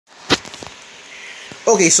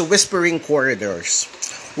Okay, so Whispering Corridors.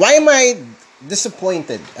 Why am I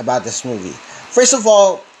disappointed about this movie? First of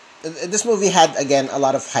all, this movie had again a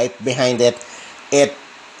lot of hype behind it. It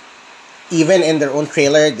even in their own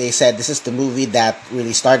trailer they said this is the movie that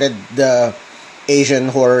really started the Asian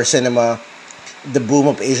horror cinema, the boom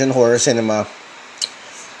of Asian horror cinema.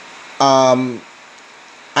 Um,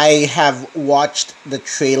 I have watched the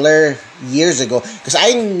trailer years ago because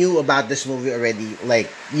I knew about this movie already like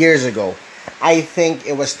years ago. I think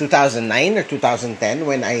it was 2009 or 2010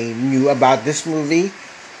 when I knew about this movie.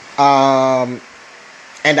 Um,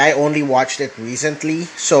 and I only watched it recently.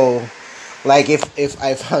 So, like, if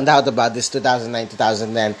I found out about this 2009,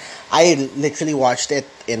 2010, I literally watched it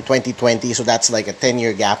in 2020. So that's like a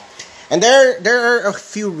 10-year gap. And there are a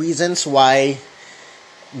few reasons why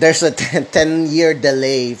there's a 10-year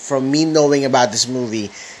delay from me knowing about this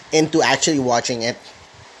movie into actually watching it.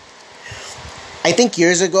 I think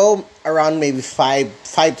years ago, around maybe 5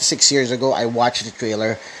 to 6 years ago, I watched the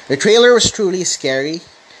trailer. The trailer was truly scary.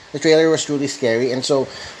 The trailer was truly scary, and so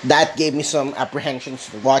that gave me some apprehensions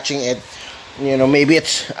watching it. Maybe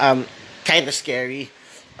it's kind of scary.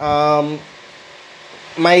 Um,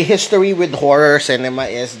 my history with horror cinema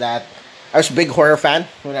is that I was a big horror fan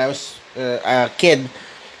when I was a kid,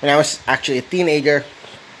 when I was actually a teenager,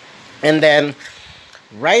 and then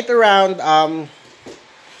right around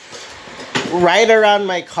right around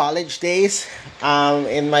my college days,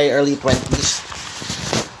 in my early 20s,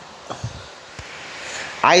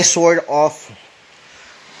 I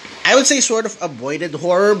I would say sort of avoided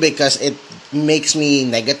horror because it makes me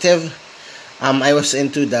negative. I was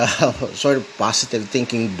into the sort of positive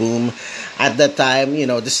thinking boom at that time,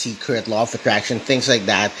 The Secret, Law of Attraction, things like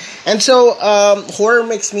that. And so horror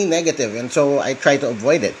makes me negative, and so I try to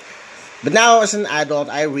avoid it. But now as an adult,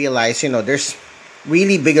 I realize, there's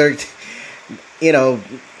really bigger, you know,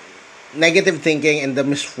 negative thinking and the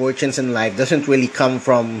misfortunes in life doesn't really come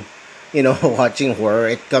from, watching horror.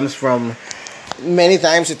 It comes from many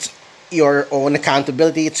times it's your own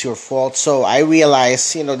accountability, it's your fault. So I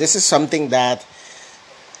realize, this is something that,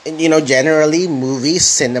 generally movies,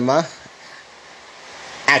 cinema,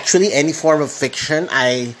 actually any form of fiction,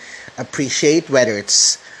 I appreciate, whether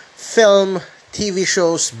it's film, TV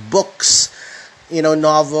shows, books,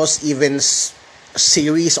 novels, even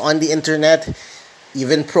series on the internet,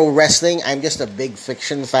 even pro wrestling. I'm just a big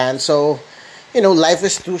fiction fan. So, life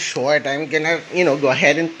is too short. I'm gonna, go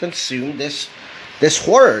ahead and consume this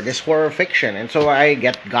horror fiction. And so I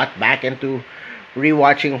got back into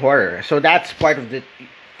rewatching horror. So that's part of the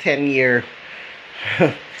 10-year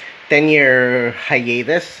 10-year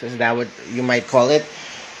hiatus, is that what you might call it?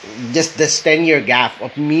 Just this 10-year gap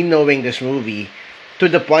of me knowing this movie to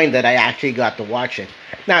the point that I actually got to watch it.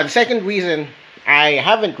 Now, the second reason I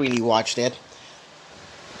haven't really watched it,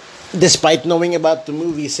 despite knowing about the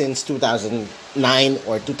movie since 2009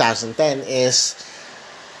 or 2010, is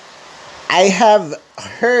I have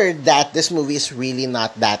heard that this movie is really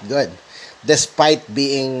not that good, despite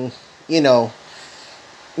being,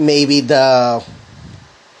 maybe the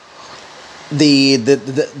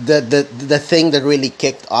thing that really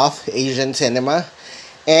kicked off Asian cinema,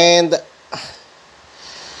 and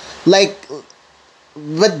like,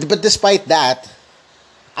 but despite that,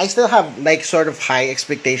 I still have like sort of high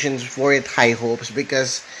expectations for it, high hopes,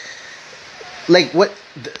 because like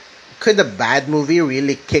could a bad movie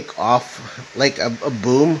really kick off like a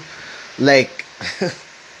boom, like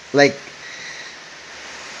like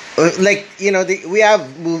we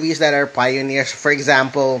have movies that are pioneers. For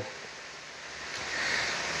example,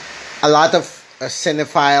 a lot of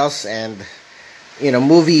cinephiles and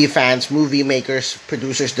movie fans, movie makers,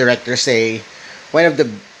 producers, directors say one of the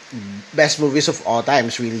best movies of all time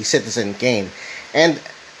is really Citizen Kane. And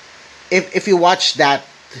if you watch that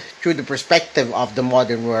through the perspective of the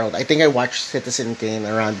modern world, I think I watched Citizen Kane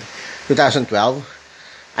around 2012.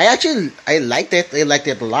 I liked it. I liked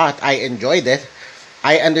it a lot. I enjoyed it.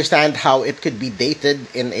 I understand how it could be dated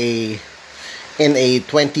in a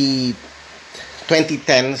 2010s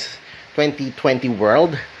 2020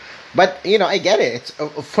 world, but I get it. It's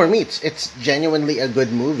for me, it's genuinely a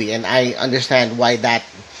good movie, and I understand why that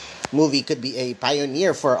movie could be a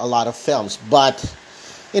pioneer for a lot of films. But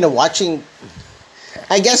watching,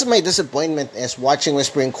 I guess my disappointment is watching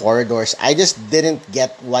Whispering Corridors. I just didn't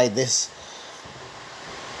get why this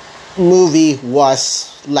movie was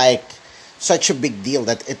like such a big deal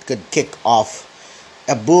that it could kick off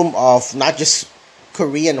a boom of not just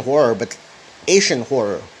Korean horror but Asian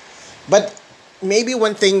horror. But maybe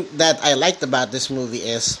one thing that I liked about this movie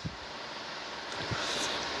is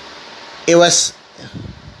it was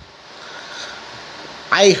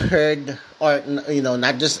I heard or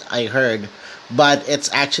not just I heard, but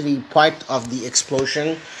it's actually part of the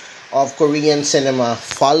explosion of Korean cinema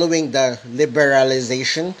following the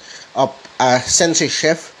liberalization of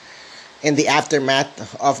censorship in the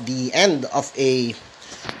aftermath of the end of a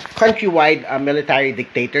countrywide military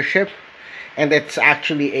dictatorship, and it's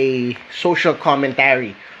actually a social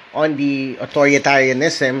commentary on the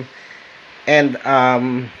authoritarianism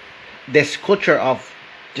and this culture of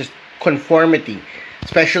just conformity,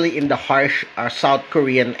 especially in the harsh South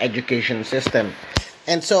Korean education system.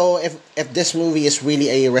 And so, if this movie is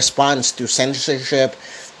really a response to censorship,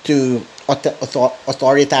 to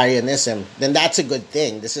authoritarianism, then that's a good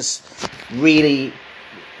thing. This is really,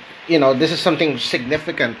 this is something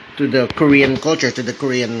significant to the Korean culture, to the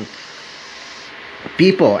Korean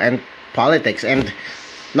people and politics. And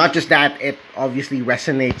not just that, it obviously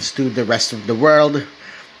resonates to the rest of the world.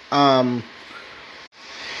 Um,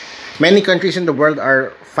 Many countries in the world are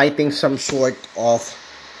fighting some sort of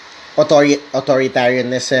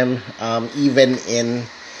authoritarianism,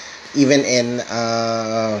 even in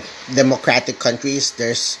democratic countries.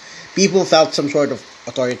 There's people felt some sort of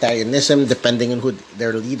authoritarianism depending on who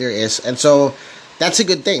their leader is, and so that's a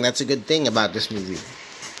good thing. That's a good thing about this movie.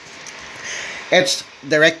 It's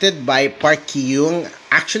directed by Park Ki Young.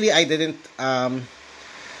 Actually, I didn't.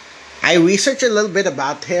 I researched a little bit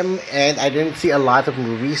about him, and I didn't see a lot of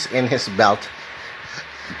movies in his belt.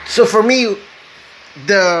 So for me,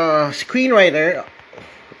 the screenwriter,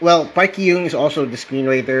 well, Park Ki Young is also the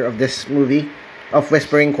screenwriter of this movie, of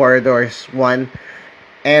Whispering Corridors 1.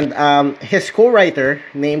 And his co-writer,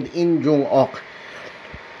 named In Jung Ok,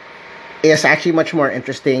 is actually much more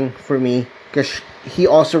interesting for me because he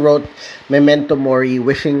also wrote Memento Mori,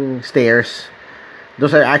 Wishing Stairs.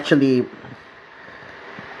 Those are actually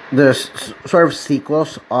the sort of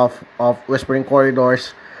sequels of Whispering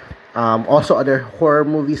Corridors. Also, other horror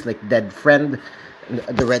movies like Dead Friend,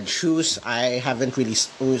 The Red Shoes. I haven't really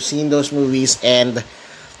seen those movies. And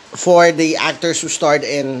for the actors who starred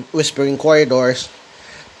in Whispering Corridors,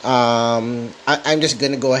 I'm just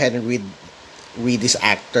gonna go ahead and read these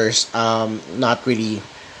actors. Not really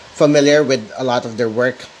familiar with a lot of their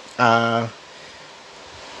work. Uh,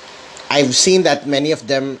 I've seen that many of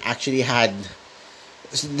them actually had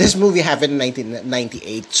this movie happened in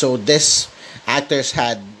 1998. So this actors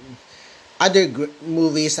had other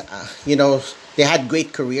movies. They had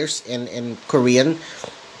great careers in Korean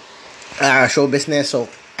show business. So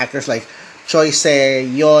actors like Choi Se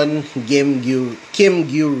Yeon, Kim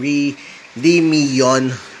Gyu Ri, Lee Mi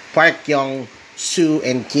Yeon, Park Young Soo,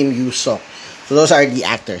 and Kim Yoo Sok. So those are the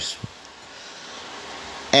actors.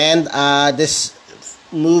 And this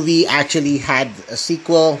movie actually had a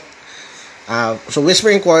sequel. So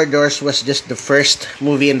Whispering Corridors was just the first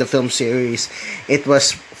movie in the film series. It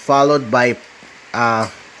was followed by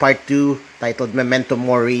part 2 titled Memento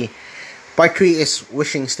Mori. Part 3 is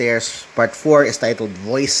Wishing Stairs. Part 4 is titled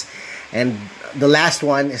Voice. And the last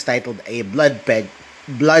one is titled A Blood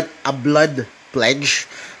Pledge.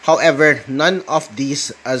 However, none of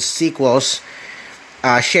these sequels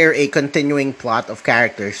share a continuing plot of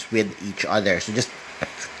characters with each other. So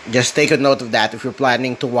just take a note of that if you're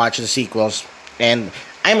planning to watch the sequels. And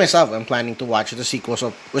I myself am planning to watch the sequels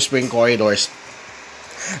of Whispering Corridors,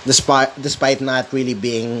 despite not really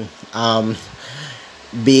being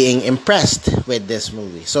impressed with this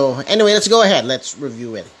movie. So anyway, let's go ahead. Let's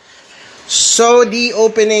review it. So the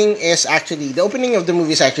opening of the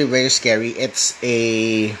movie is actually very scary. It's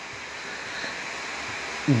a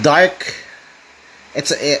dark. It's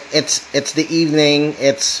the evening.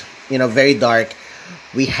 It's very dark.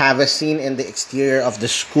 We have a scene in the exterior of the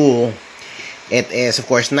school. It is, of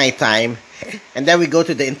course, nighttime. And then we go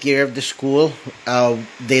to the interior of the school.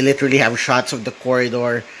 They literally have shots of the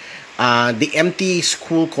corridor. The empty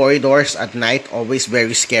school corridors at night, always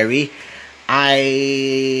very scary.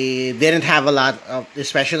 I didn't have a lot of,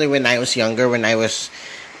 especially when I was younger, when I was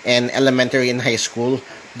in elementary and high school.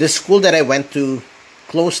 The school that I went to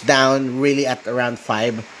closed down really at around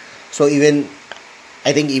 5. So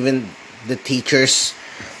I think even the teachers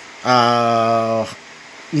uh,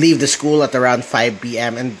 leave the school at around 5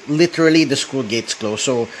 p.m. and literally the school gates close.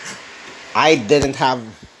 So I didn't have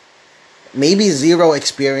maybe zero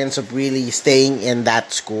experience of really staying in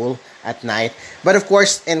that school at night. But of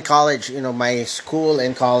course, in college, my school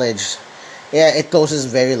in college, yeah, it closes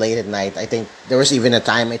very late at night. I think there was even a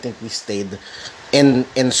time I think we stayed in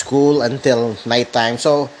school until nighttime.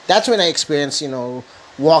 So that's when I experienced,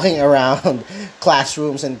 walking around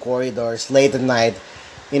classrooms and corridors late at night,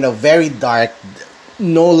 very dark,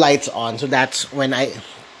 no lights on. So that's when I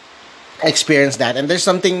experienced that. And there's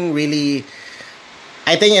something really,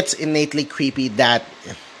 I think it's innately creepy that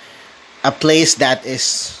a place that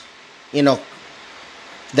is, you know,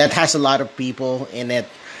 that has a lot of people in it,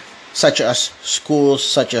 such as schools,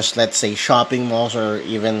 such as, let's say, shopping malls or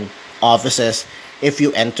even offices. If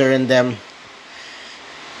you enter in them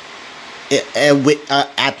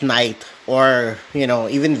at night, or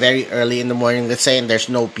even very early in the morning, let's say, and there's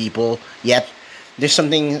no people yet, there's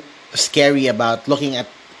something scary about looking at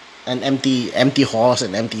an empty halls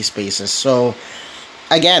and empty spaces. So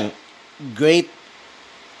again, great.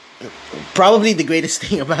 Probably the greatest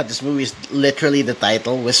thing about this movie is literally the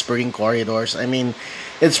title, Whispering Corridors. I mean,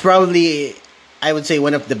 it's probably, I would say,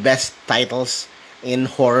 one of the best titles in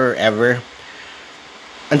horror ever.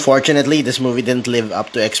 Unfortunately, this movie didn't live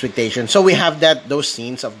up to expectations. So we have those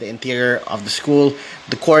scenes of the interior of the school,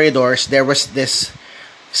 the corridors. There was this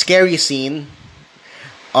scary scene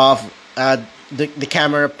of the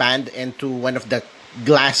camera panned into one of the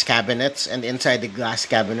glass cabinets, and inside the glass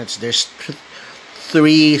cabinets, there's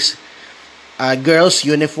three girls'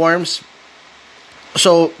 uniforms.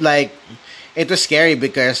 So, like, it was scary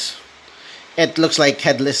because it looks like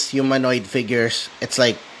headless humanoid figures. It's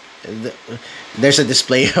like the, there's a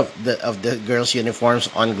display of the girls' uniforms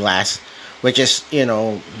on glass, which is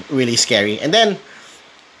really scary. And then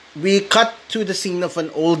we cut to the scene of an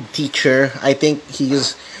old teacher. I think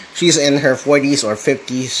she's in her 40s or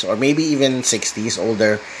 50s or maybe even 60s,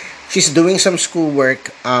 older. She's doing some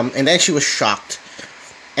schoolwork, and then she was shocked,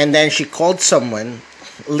 and then she called someone.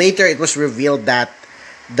 Later, it was revealed that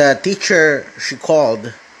the teacher she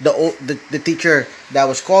called, the teacher that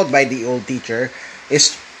was called by the old teacher,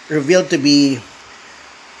 is revealed to be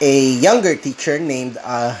a younger teacher named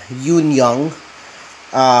Yoon Young.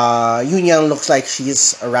 Yoon Young looks like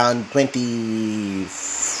she's around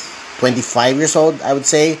 25 years old, I would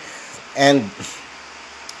say. And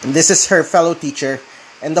this is her fellow teacher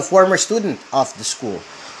and the former student of the school.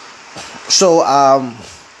 So,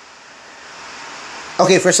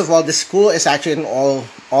 okay, first of all, the school is actually an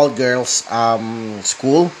all girls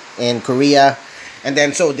school in Korea. And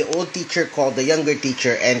then, so the old teacher called the younger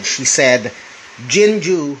teacher, and she said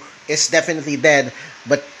Jinju is definitely dead,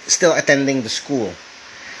 but still attending the school.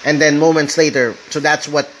 And then moments later, so that's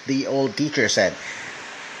what the old teacher said.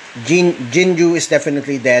 Jinju is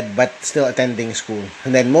definitely dead, but still attending school.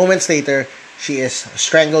 And then moments later, she is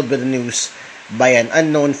strangled with the noose by an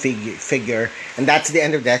unknown figure, and that's the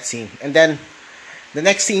end of that scene. And then the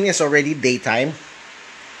next scene is already daytime.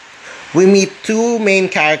 We meet two main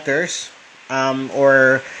characters,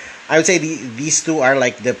 or I would say these two are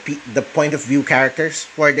like the point of view characters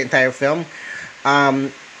for the entire film.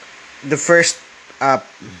 The first,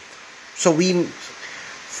 so we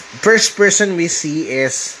first person we see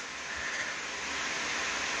is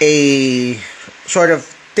a sort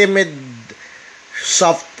of timid,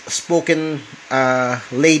 soft-spoken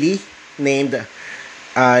lady named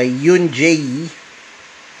Yoon Jae.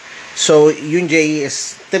 So Yoon Jae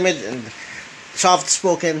is timid and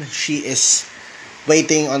soft-spoken. She is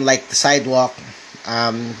waiting on like the sidewalk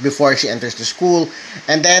before she enters the school,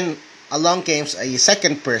 and then along came a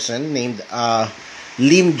second person named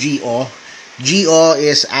Lim Ji-o. Ji-o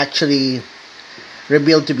is actually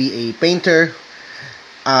revealed to be a painter.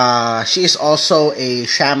 She is also a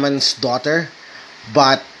shaman's daughter,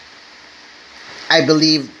 but I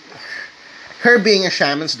believe her being a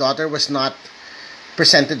shaman's daughter was not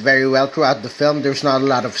presented very well throughout the film. There's not a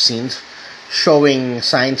lot of scenes showing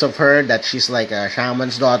signs of her that she's like a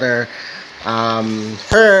shaman's daughter.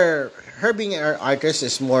 Her being an artist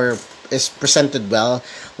is presented well.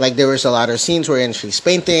 Like there was a lot of scenes wherein she's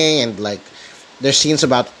painting, and like there's scenes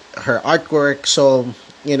about her artwork. So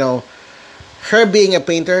her being a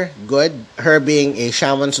painter, good. Her being a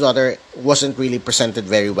shaman's daughter wasn't really presented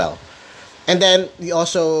very well. And then we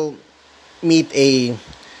also meet a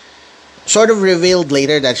sort of revealed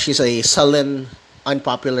later that she's a sullen,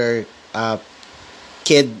 unpopular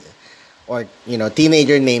kid or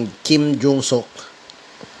teenager named Kim Jung Suk.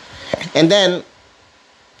 And then,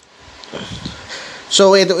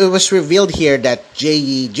 so it was revealed here that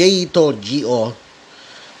Jae told Gio.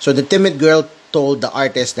 So the timid girl told the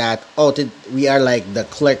artist that, we are like the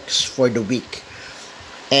clerks for the week.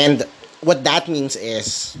 And what that means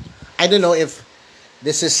is, I don't know if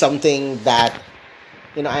this is something that,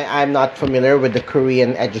 I'm not familiar with the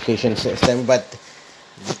Korean education system, but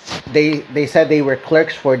they said they were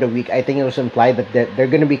clerks for the week. I think it was implied that they're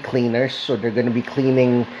going to be cleaners, so they're going to be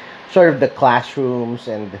cleaning sort of the classrooms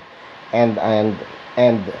and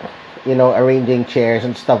arranging chairs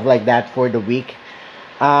and stuff like that for the week.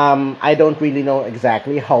 I don't really know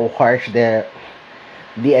exactly how harsh the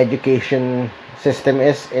education system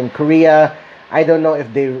is in Korea. I don't know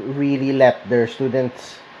if they really let their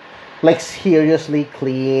students like seriously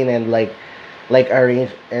clean and like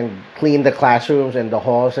arrange and clean the classrooms and the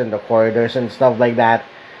halls and the corridors and stuff like that.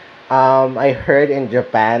 I heard in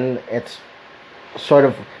Japan it's sort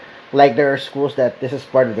of like there are schools that this is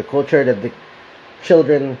part of the culture that the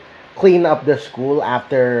children clean up the school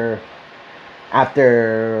after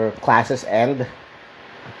classes end.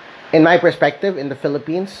 In my perspective, in the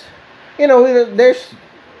Philippines, there's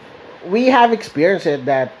we have experienced it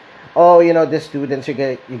that, oh, the students,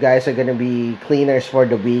 you guys are gonna be cleaners for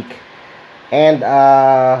the week, and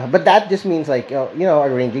but that just means like,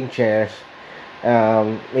 arranging chairs,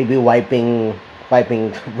 maybe wiping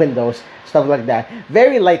windows, stuff like that.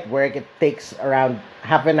 Very light work. It takes around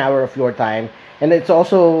half an hour of your time, and it's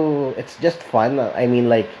just fun. I mean,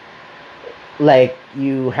 like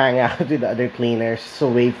you hang out with the other cleaners, so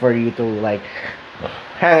wait for you to like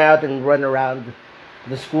hang out and run around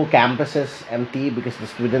the school campuses empty because the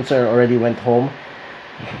students are already went home.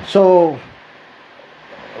 So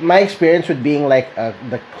my experience with being like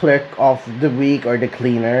the clerk of the week or the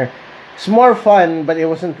cleaner, it's more fun, but it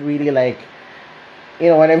wasn't really like,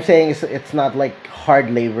 what I'm saying is it's not like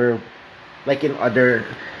hard labor like in other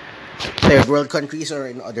third world countries or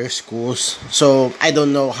in other schools. So I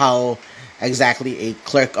don't know how exactly a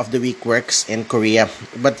clerk of the week works in Korea.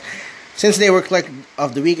 But since they were clerk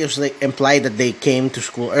of the week, it was like implied that they came to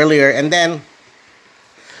school earlier. And then,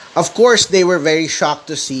 of course, they were very shocked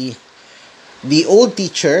to see the old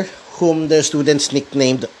teacher, whom the students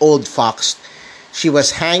nicknamed Old Fox. She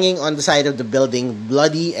was hanging on the side of the building,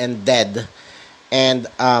 bloody and dead. And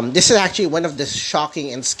this is actually one of the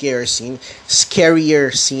shocking and scarier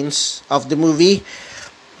scenes of the movie.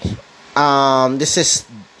 This is,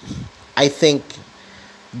 I think,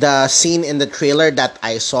 the scene in the trailer that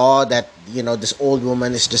I saw that, this old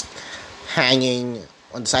woman is just hanging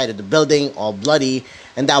on the side of the building, all bloody,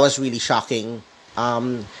 and that was really shocking.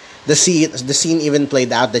 The scene even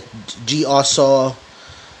played out that G also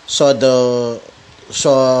saw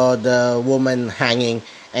the woman hanging,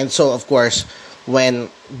 and so of course when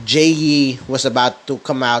Jae was about to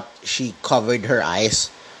come out, she covered her eyes.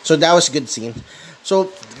 So that was a good scene.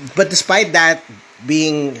 So, but despite that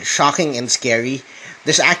being shocking and scary,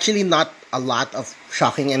 there's actually not a lot of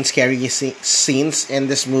shocking and scary scenes in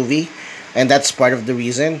this movie, and that's part of the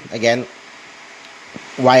reason again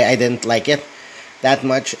why I didn't like it that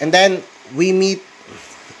much. And then we meet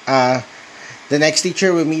uh, the next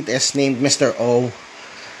teacher we meet is named Mr. O.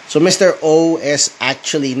 So Mr. O is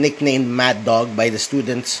actually nicknamed Mad Dog by the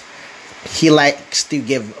students. He likes to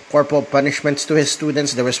give corporal punishments to his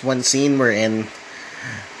students. There was one scene wherein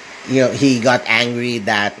he got angry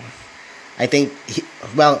that I think he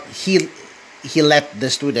let the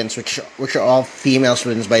students, which are all female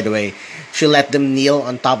students by the way, she let them kneel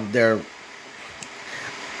on top of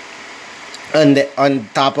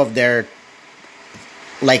their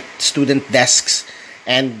like student desks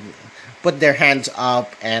and put their hands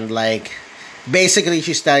up, and like basically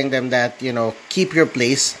she's telling them that keep your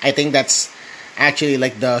place. I think that's actually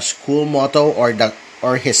like the school motto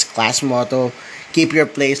or his class motto, keep your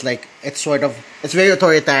place. Like it's very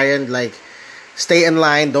authoritarian, like stay in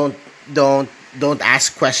line, don't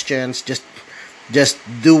ask questions, just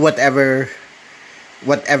do whatever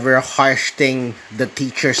harsh thing the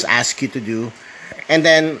teachers ask you to do. And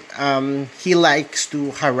then he likes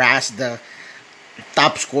to harass the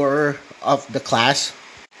top scorer of the class,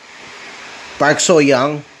 Park So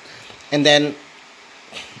Young. And then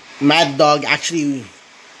Mad Dog actually,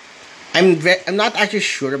 I'm not actually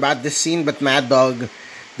sure about this scene, but Mad Dog,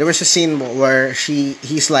 there was a scene where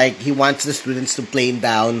he's like he wants the students to play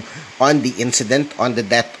down on the incident, on the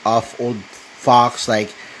death of Old Fox.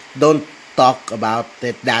 Like, don't talk about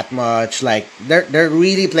it that much. Like they're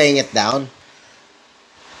really playing it down.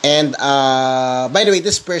 And by the way,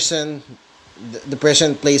 this person, the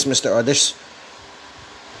person plays Mr. O. There's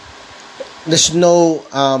no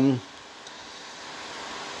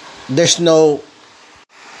there's no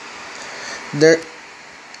there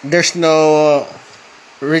there's no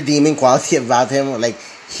redeeming quality about him. Like,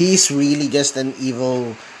 he's really just an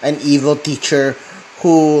evil teacher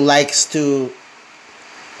who likes to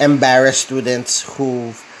embarrass students,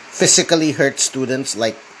 who physically hurt students,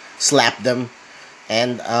 like slap them.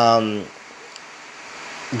 And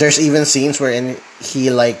there's even scenes wherein he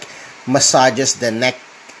like massages the neck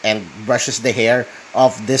and brushes the hair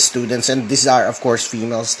of these students, and these are of course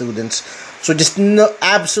female students. So just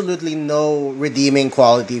absolutely no redeeming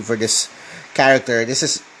quality for this character. This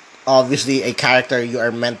is obviously a character you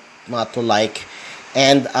are meant not to like.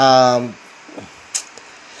 And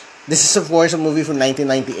this is of course a movie from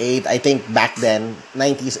 1998. I think back then,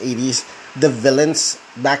 90s, 80s, the villains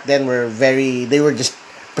back then were they were just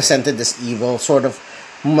presented as evil, sort of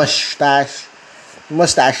mustache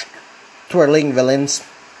twirling villains.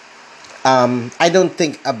 I don't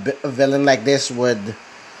think a villain like this would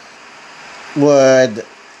would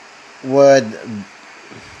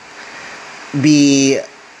be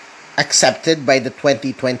accepted by the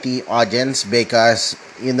 2020 audience, because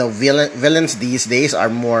villains these days are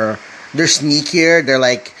more, they're sneakier,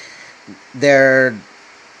 they're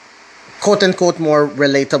quote unquote more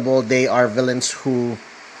relatable. They are villains who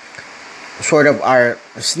sort of are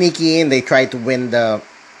sneaky, and they try to win the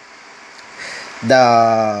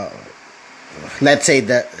let's say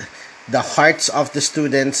the hearts of the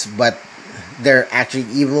students, but they're actually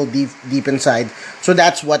evil deep inside. So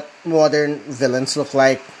that's what modern villains look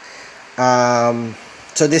like.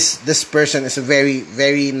 So this person is a very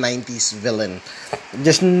 90s villain.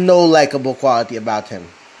 There's no likable quality about him.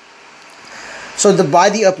 So the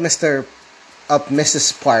body of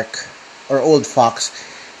Mrs. Park, or Old Fox,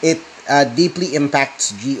 it deeply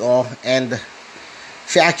impacts Gio, and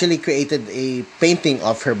she actually created a painting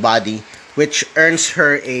of her body, which earns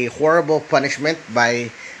her a horrible punishment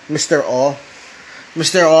by Mr. O.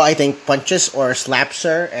 Mr. O, I think, punches or slaps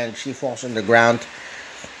her, and she falls on the ground.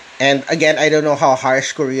 And again, I don't know how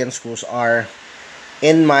harsh Korean schools are.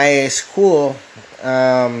 In my school,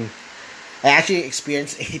 I actually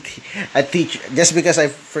experienced a teacher, just because I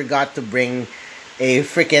forgot to bring a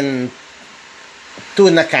freaking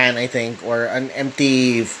tuna can, I think, or an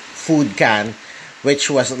empty food can, which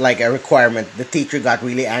was like a requirement. The teacher got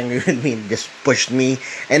really angry with me and just pushed me,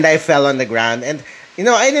 and I fell on the ground. And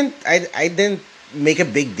I didn't make a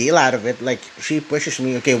big deal out of it. Like, she pushes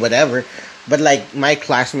me, okay, whatever. But like, my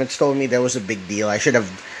classmates told me there was a big deal. I should have,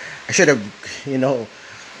 you know,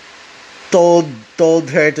 told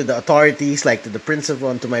her to the authorities, like to the principal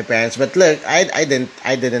and to my parents. But look, I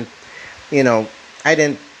didn't, you know, I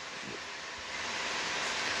didn't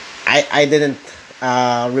I didn't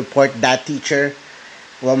report that teacher.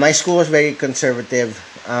 Well, my school was very conservative.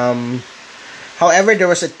 However, there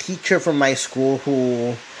was a teacher from my school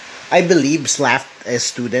who I believe slapped a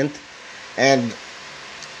student, and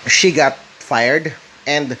she got fired.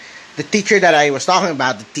 And the teacher that I was talking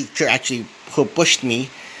about, the teacher actually who pushed me,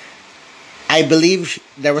 I believe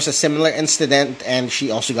there was a similar incident, and she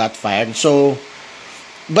also got fired. So,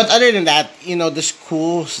 but other than that, the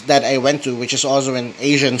schools that I went to, which is also an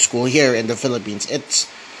Asian school here in the Philippines, it's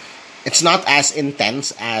not as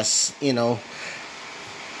intense as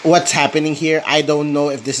what's happening here. I don't know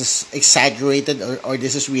if this is exaggerated, or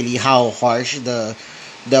this is really how harsh the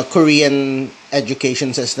Korean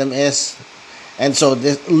education system is. And so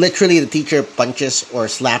literally the teacher punches or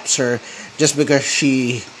slaps her just because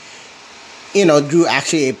she drew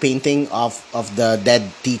actually a painting of the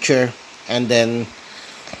dead teacher. And then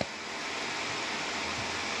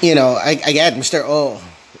I get Mr. O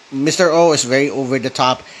is very over the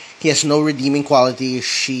top. He has no redeeming quality.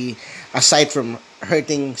 She, aside from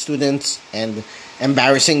hurting students and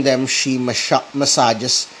embarrassing them, she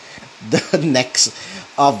massages the necks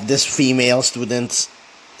of this female students,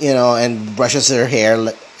 and brushes her hair,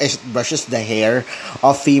 brushes the hair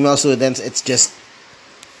of female students. It's just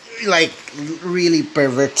like really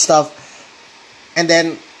pervert stuff. And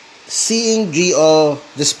then seeing Gio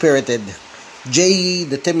the spirited, Jay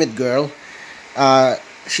the timid girl,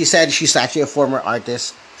 she said she's actually a former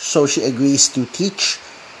artist, so she agrees to teach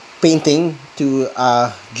painting to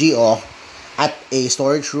Gio at a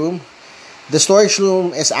storage room. The storage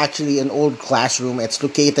room is actually an old classroom. It's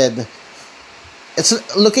located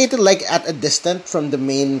like at a distance from the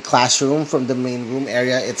main classroom, from the main room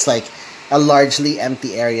area. It's like a largely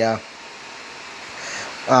empty area.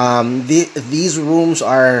 These rooms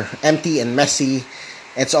are empty and messy.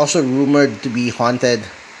 It's also rumored to be haunted.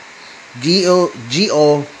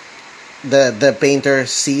 Gio, the painter,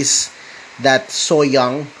 sees that So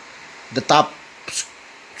Young, the top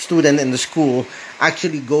student in the school,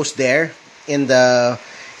 actually goes there in the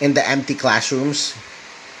empty classrooms.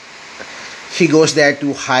 She goes there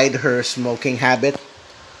to hide her smoking habit.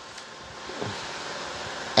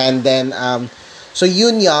 And then so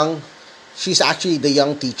Yoon Young, she's actually the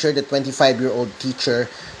young teacher, the 25-year-old teacher,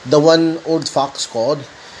 the one Old Fox called.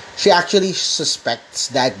 She actually suspects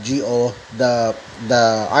that Gio,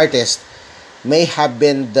 the artist, may have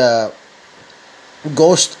been the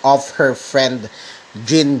ghost of her friend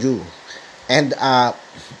Jinju. And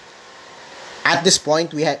at this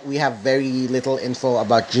point, we have very little info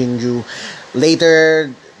about Jinju.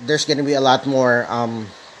 Later, there's gonna be a lot more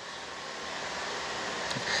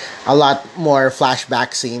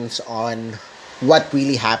flashback scenes on what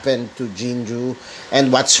really happened to Jinju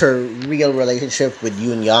and what's her real relationship with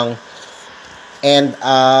Yoon Young. And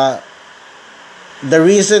the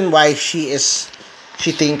reason why she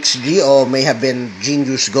thinks Gio may have been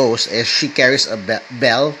Jinju's ghost is she carries a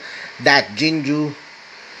bell that Jinju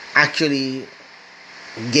actually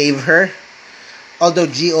gave her. Although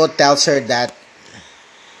Gio tells her that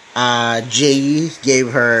Jay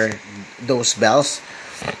gave her those bells.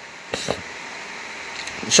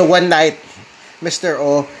 So one night, Mr.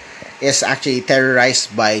 O is actually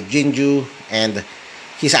terrorized by Jinju, and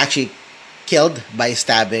he's actually killed by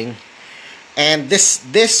stabbing. And this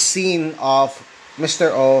scene of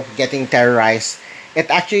Mr. O getting terrorized, it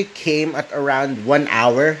actually came at around 1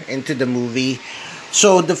 hour into the movie.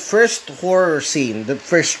 So the first horror scene, the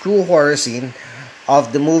first true horror scene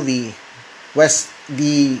of the movie was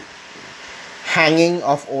the hanging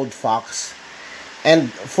of Old Fox.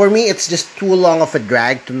 And for me, it's just too long of a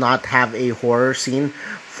drag to not have a horror scene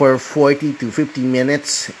for 40 to 50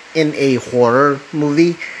 minutes in a horror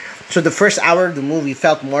movie. So the first hour of the movie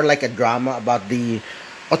felt more like a drama about the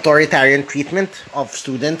authoritarian treatment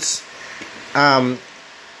um,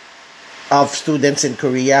 of students in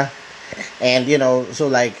Korea. And, so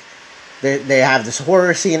like they have this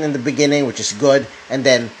horror scene in the beginning, which is good. And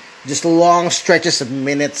then just long stretches of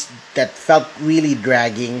minutes that felt really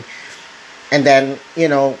dragging. And then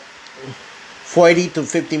 40 to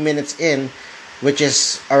 50 minutes in, which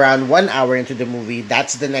is around 1 hour into the movie,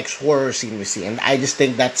 that's the next horror scene we see. And I just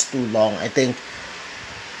think that's too long. I think,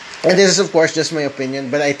 and this is of course just my opinion,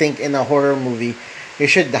 but I think in a horror movie you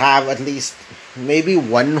should have at least maybe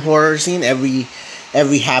one horror scene every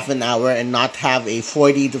half an hour, and not have a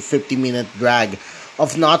 40 to 50 minute drag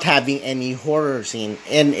of not having any horror scene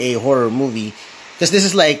in a horror movie. Because this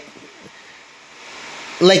is like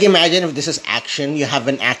imagine if this is action, you have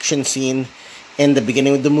an action scene in the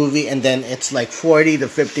beginning of the movie, and then it's like 40 to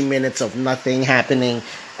 50 minutes of nothing happening,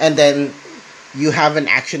 and then you have an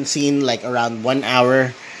action scene like around 1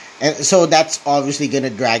 hour, and so that's obviously gonna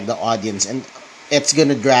drag the audience, and it's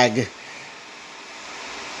gonna drag.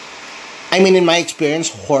 I mean, in my experience,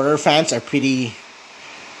 horror fans are pretty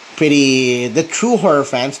the true horror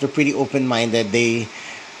fans, they're pretty open minded. They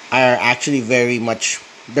are actually they're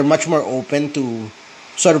much more open to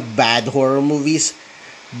sort of bad horror movies.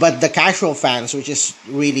 But the casual fans, which is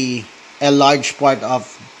really a large part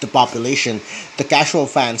of the population, the casual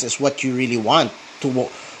fans is what you really want to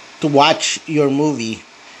watch your movie.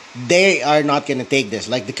 They are not gonna take this.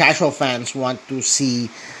 Like the casual fans want to see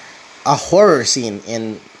a horror scene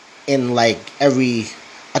in like every,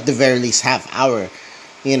 at the very least, half hour,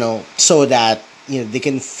 so that they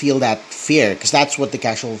can feel that fear, because that's what the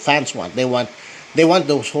casual fans want. They want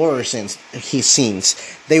those horror scenes.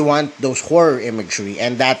 They want those horror imagery,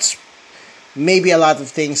 and that's maybe a lot of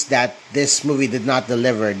things that this movie did not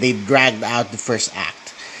deliver. They dragged out the first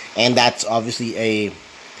act, and that's obviously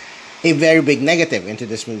a very big negative into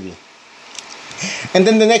this movie. And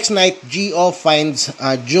then the next night, Go finds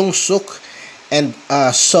Jung Suk and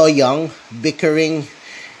So Young bickering,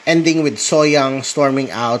 ending with So Young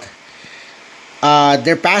storming out.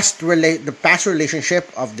 The past relationship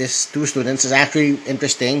of these two students is actually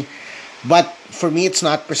interesting, but for me, it's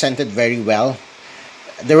not presented very well.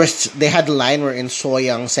 They had a line wherein So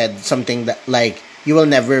Young said something that like, "You will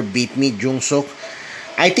never beat me, Jung Suk."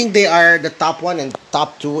 I think they are the top one and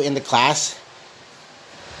top two in the class.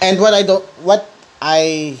 And what I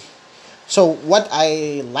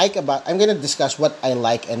like about, I'm gonna discuss what I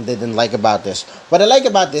like and didn't like about this. What I like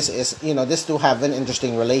about this is, these two have an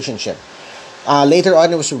interesting relationship. Later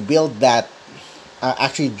on, it was revealed that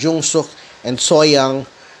actually Jung Suk and So Young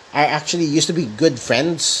are actually used to be good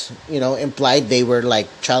friends. Implied they were like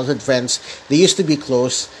childhood friends. They used to be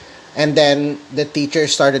close, and then the teacher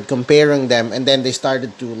started comparing them, and then they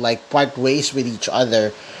started to like part ways with each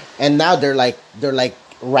other, and now they're like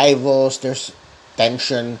rivals. There's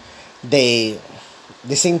tension. They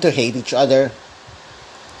seem to hate each other,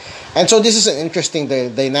 and so this is an interesting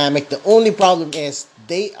dynamic. The only problem is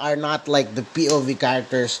they are not like the POV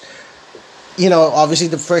characters. Obviously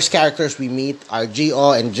the first characters we meet are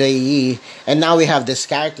Go and Je, and now we have these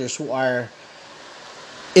characters who are,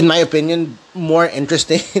 in my opinion, more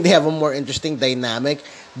interesting. They have a more interesting dynamic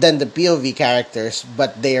than the POV characters,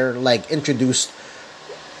 but they're like introduced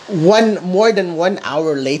more than 1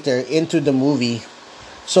 hour later into the movie.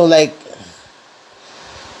 So like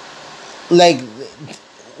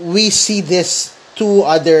we see this two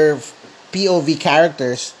other POV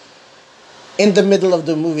characters in the middle of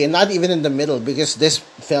the movie, and not even in the middle, because this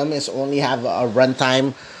film is only have a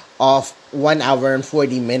runtime of 1 hour and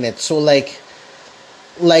 40 minutes. So like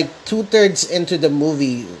 2/3 into the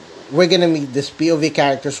movie, we're gonna meet these POV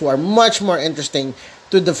characters who are much more interesting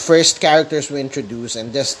to the first characters we introduce,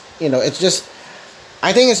 and just it's just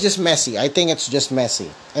I think it's just messy. I think it's just messy.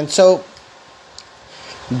 And so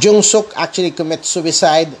Jung Suk actually commits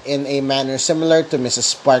suicide in a manner similar to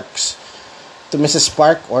Mrs.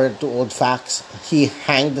 Spark or to Old Fax. He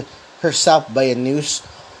hanged herself by a noose.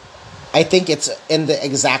 I think it's in the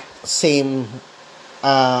exact same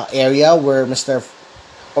area where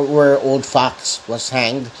where Old Fox was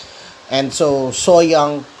hanged. And so So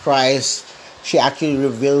Young cries. She actually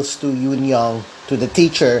reveals to Yoon Young, to the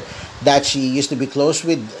teacher, that she used to be close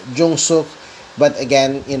with Jung Suk. But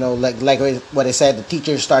again, like what I said, the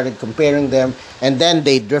teacher started comparing them, and then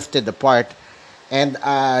they drifted apart. And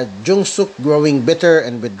Jung Suk growing bitter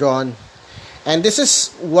and withdrawn. And this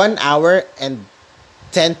is 1 hour and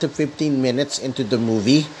 10 to 15 minutes into the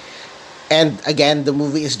movie. And again, the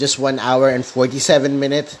movie is just 1 hour and 47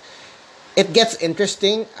 minutes. It gets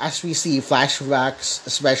interesting as we see flashbacks,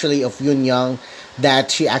 especially of Yoon Young, that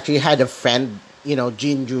she actually had a friend,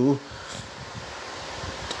 Jinju.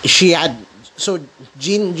 She had so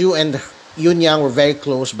Jinju and Yoon Young were very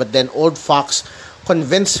close, but then Old Fox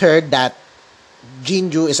convinced her that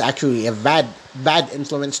Jinju is actually a bad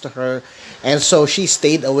influence to her, and so she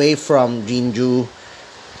stayed away from Jinju.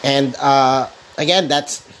 And again,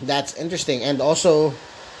 that's interesting. And also,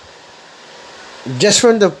 just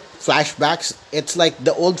from the flashbacks, it's like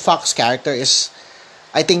the Old Fox character is,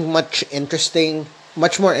 I think, much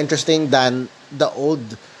more interesting than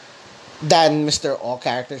Mr. O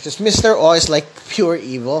character. Just Mr. O is like pure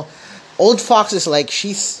evil. Old Fox is like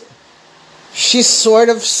she's sort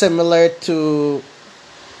of similar to,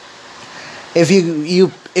 if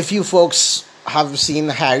you folks have seen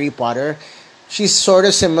Harry Potter, she's sort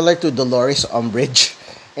of similar to Dolores Umbridge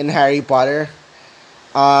in Harry Potter.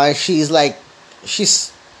 She's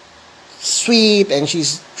sweet and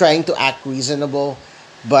she's trying to act reasonable,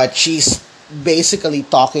 but she's basically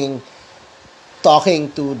talking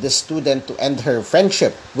to the student to end her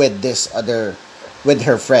friendship with with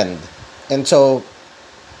her friend. And so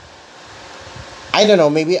I don't know,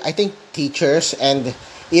 maybe I think teachers, and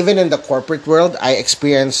even in the corporate world, I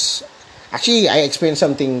experienced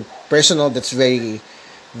something personal that's very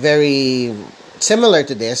similar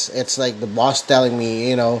to this. It's like the boss telling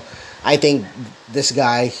me, I think this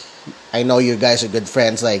guy, I know you guys are good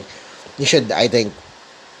friends, like you should, I think,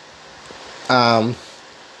 um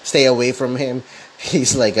stay away from him.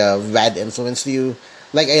 He's like a bad influence to you.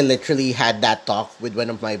 Like I literally had that talk with one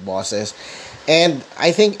of my bosses. And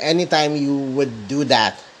I think anytime you would do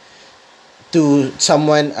that to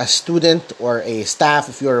someone, a student or a staff,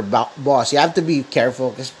 if you're a boss, you have to be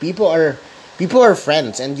careful because people are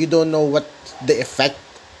friends, and you don't know what the effect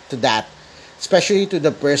to that, especially to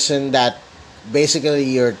the person that basically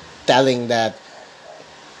you're telling that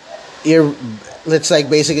you're it's like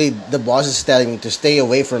basically the boss is telling you to stay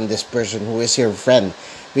away from this person who is your friend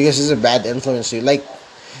because it's a bad influence to you. Like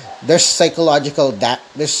there's a psychological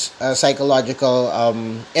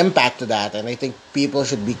impact to that, and I think people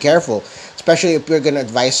should be careful, especially if you're gonna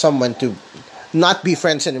advise someone to not be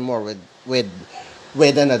friends anymore with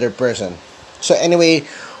another person. So anyway,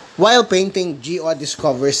 while painting, Gio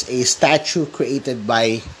discovers a statue created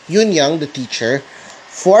by Yoon Young, the teacher,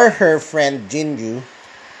 for her friend Jinju.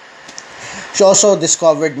 She also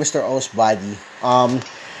discovered Mr. O's body.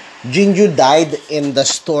 Jinju died in the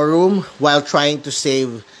storeroom while trying to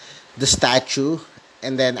save the statue,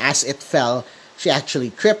 and then as it fell, she actually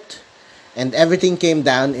tripped, and everything came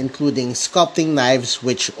down, including sculpting knives,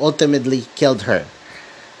 which ultimately killed her.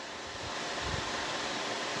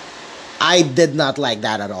 I did not like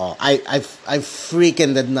that at all. I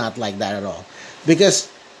freaking did not like that at all. Because,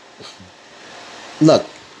 look,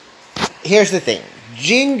 here's the thing.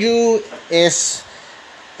 Jinju is,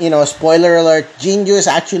 spoiler alert, Jinju is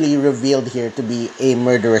actually revealed here to be a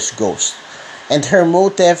murderous ghost. And her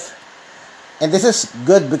motive, and this is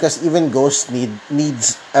good because even ghosts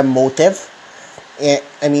needs a motive.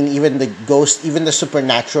 I mean, even the ghost, even the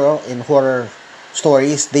supernatural in horror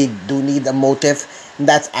stories, they do need a motive. And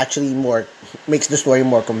that's actually makes the story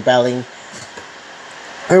more compelling.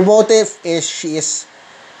 Her motive is she is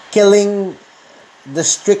killing the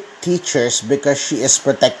strict teachers because she is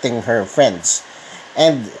protecting her friends.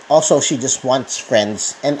 And also, she just wants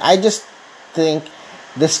friends. And I just think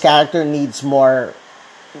this character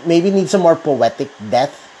maybe needs a more poetic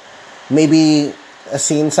death. Maybe a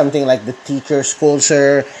scene something like the teacher scolds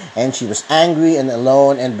her and she was angry and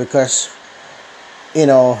alone, and because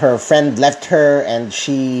her friend left her and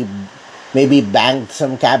she maybe banged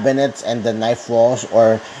some cabinets and the knife falls,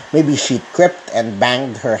 or maybe she tripped and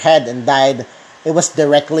banged her head and died. It was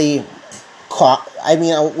directly I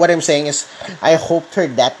mean, what I'm saying is, I hoped her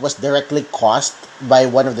death was directly caused by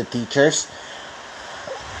one of the teachers.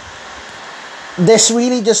 There's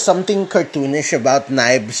really just something cartoonish about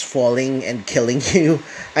knives falling and killing you.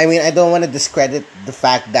 I mean, I don't want to discredit the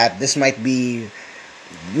fact that this could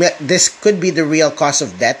be the real cause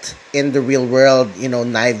of death in the real world. You know,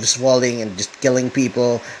 knives falling and just killing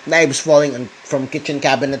people, knives falling from kitchen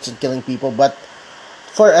cabinets and killing people. But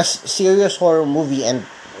for a serious horror movie, and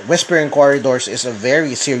Whispering Corridors is a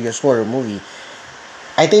very serious horror movie,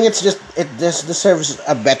 I think it just deserves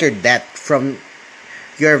a better death from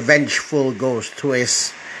your vengeful ghost, who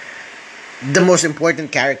is the most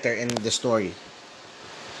important character in the story.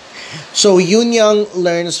 So Yoon Young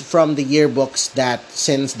learns from the yearbooks that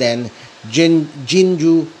since then,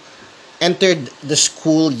 Jinju entered the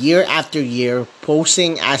school year after year,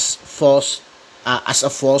 posing as a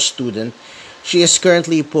false student. She is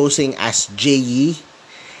currently posing as Jae,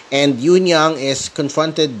 and Yoon Young is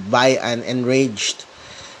confronted by an enraged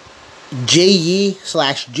Jae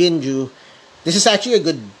slash Jinju. This is actually a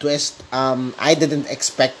good twist. I didn't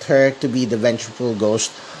expect her to be the vengeful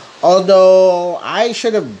ghost, although I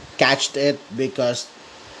should have catched it because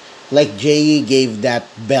like Jae gave that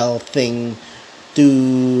bell thing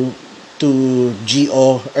to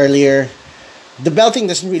Go earlier. The bell thing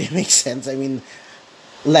doesn't really make sense. I mean,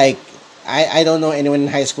 like I don't know anyone in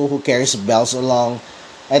high school who carries bells along.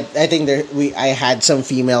 I think I had some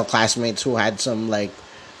female classmates who had some like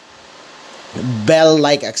bell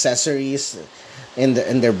like accessories in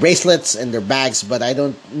their bracelets and their bags, but I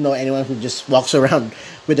don't know anyone who just walks around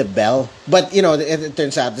with a bell. But you know, it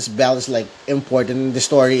turns out this bell is like important in the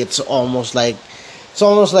story. It's almost like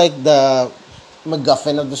the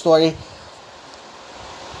MacGuffin of the story.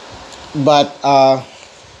 But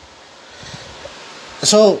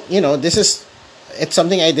so you know, this is it's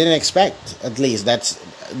something I didn't expect. At least that's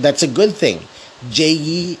a good thing.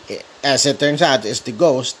 Jae, as it turns out, is the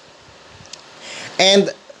ghost.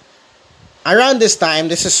 And around this time,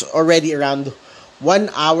 this is already around 1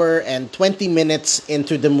 hour and 20 minutes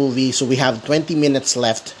into the movie, so we have 20 minutes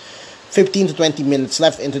left, 15 to 20 minutes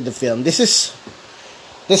left into the film. This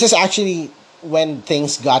is actually when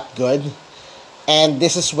things got good, and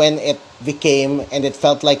this is when it became and it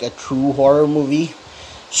felt like a true horror movie.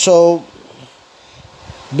 So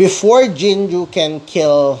before Jinju can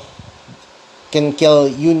kill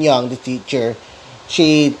Yoon Young, the teacher,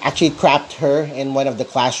 she actually trapped her in one of the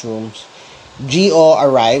classrooms. Go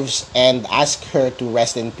arrives and asks her to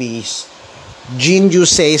rest in peace. Jinju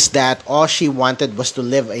says that all she wanted was to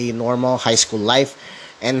live a normal high school life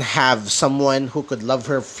and have someone who could love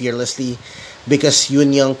her fearlessly because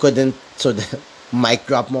Yoon Young couldn't. So the mic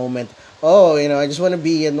drop moment. Oh, I just want to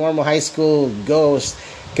be a normal high school ghost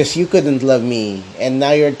because you couldn't love me and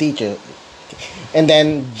now you're a teacher. And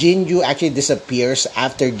then Jinju actually disappears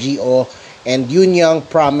after Go and Yoon Young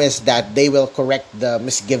promised that they will correct the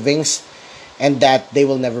misgivings and that they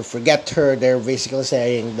will never forget her. They're basically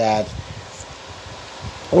saying that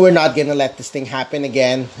we're not gonna let this thing happen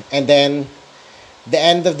again. And then the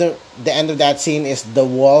end of that scene is the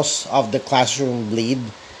walls of the classroom bleed,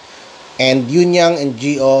 and Yoon Young and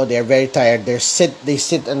Go, they're very tired. They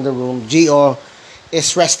sit in the room. Go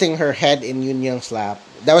is resting her head in Yoon Young's lap.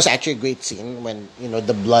 That was actually a great scene when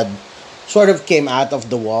the blood sort of came out of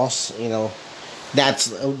the walls.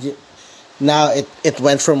 That's now it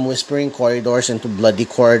went from whispering corridors into bloody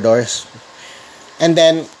corridors. And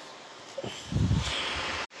then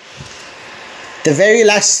the very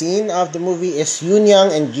last scene of the movie is Yoon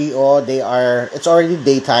Young and Go. It's already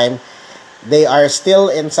daytime. They are still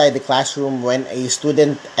inside the classroom when a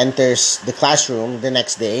student enters the classroom the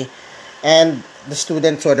next day, and the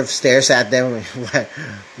student sort of stares at them.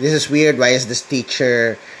 This is weird. Why is this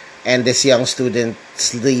teacher and this young student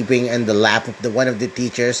sleeping in the lap of the one of the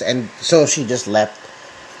teachers? And so she just left.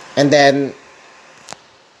 And then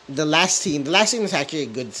the last scene is actually a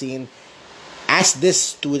good scene. As this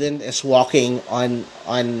student is walking on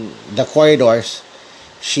the corridors,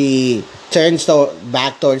 she turns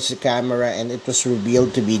back towards the camera, and it was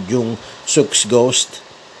revealed to be Jung Suk's ghost.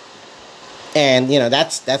 And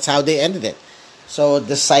that's how they ended it. So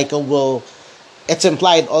the cycle will. It's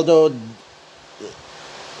implied, although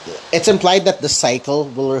it's implied that the cycle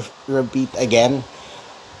will repeat again.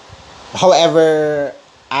 However,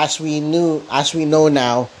 as we know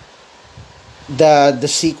now, the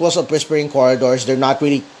sequels of Whispering Corridors, they're not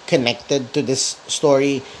really connected to this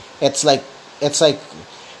story. It's like it's like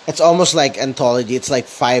it's almost like anthology. It's like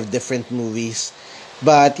five different movies.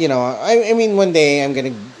 But I mean, one day I'm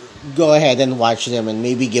gonna go ahead and watch them and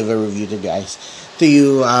maybe give a review to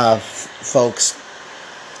you folks.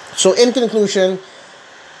 So in conclusion,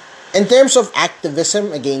 in terms of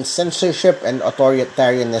activism against censorship and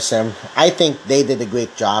authoritarianism, I think they did a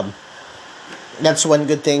great job. That's one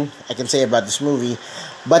good thing I can say about this movie.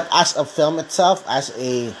 But as a film itself, as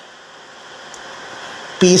a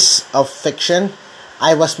piece of fiction,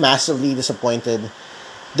 I was massively disappointed.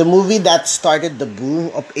 The movie that started the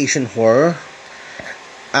boom of Asian horror,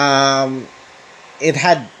 um, it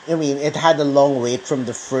had a long wait from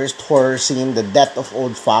the first horror scene, the death of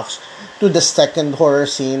Old Fox, to the second horror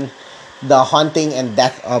scene, the haunting and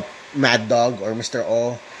death of Mad Dog or Mr.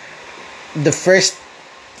 O. The first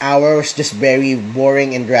hour was just very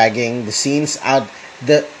boring and dragging.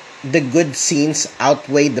 The the good scenes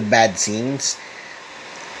outweigh the bad scenes.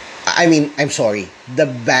 I mean, I'm sorry. The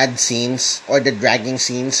bad scenes or the dragging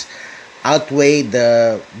scenes outweigh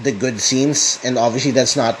the good scenes, and obviously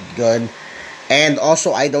that's not good. And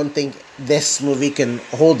also, I don't think this movie can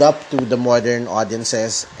hold up to the modern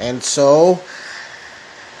audiences, and so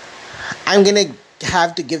I'm gonna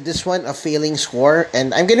have to give this one a failing score,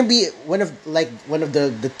 and I'm gonna be one of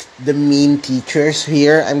the mean teachers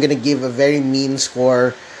here. I'm gonna give a very mean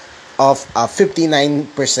score of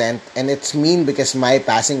 59%, and it's mean because my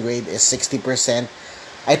passing grade is 60%.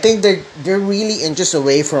 I think they're really inches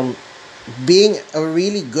away from being a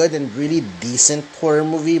really good and really decent horror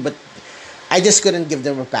movie, but I just couldn't give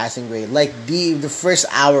them a passing grade. Like the first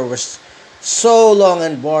hour was so long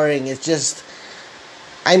and boring. It's just,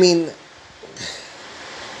 I mean,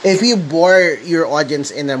 if you bore your audience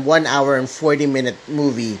in a 1 hour and 40 minute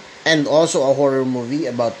movie and also a horror movie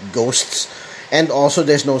about ghosts, and also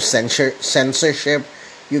there's no censorship,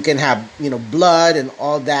 you can have blood and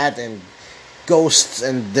all that and ghosts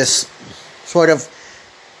and this sort of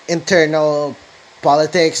internal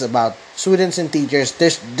politics about students and teachers.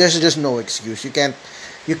 There's just no excuse. You can't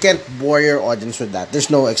bore your audience with that. There's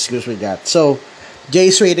no excuse with that. So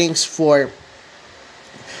Jay's ratings for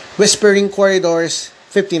Whispering Corridors,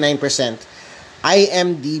 59%.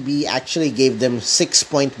 IMDb actually gave them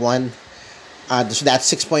 6.1. So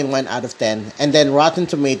that's 6.1 out of 10. And then Rotten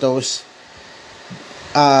Tomatoes,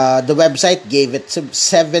 the website gave it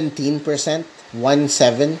 17%.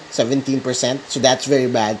 17%. So that's very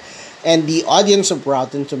bad. And the audience of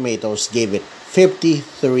Rotten Tomatoes gave it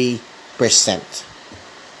 53%.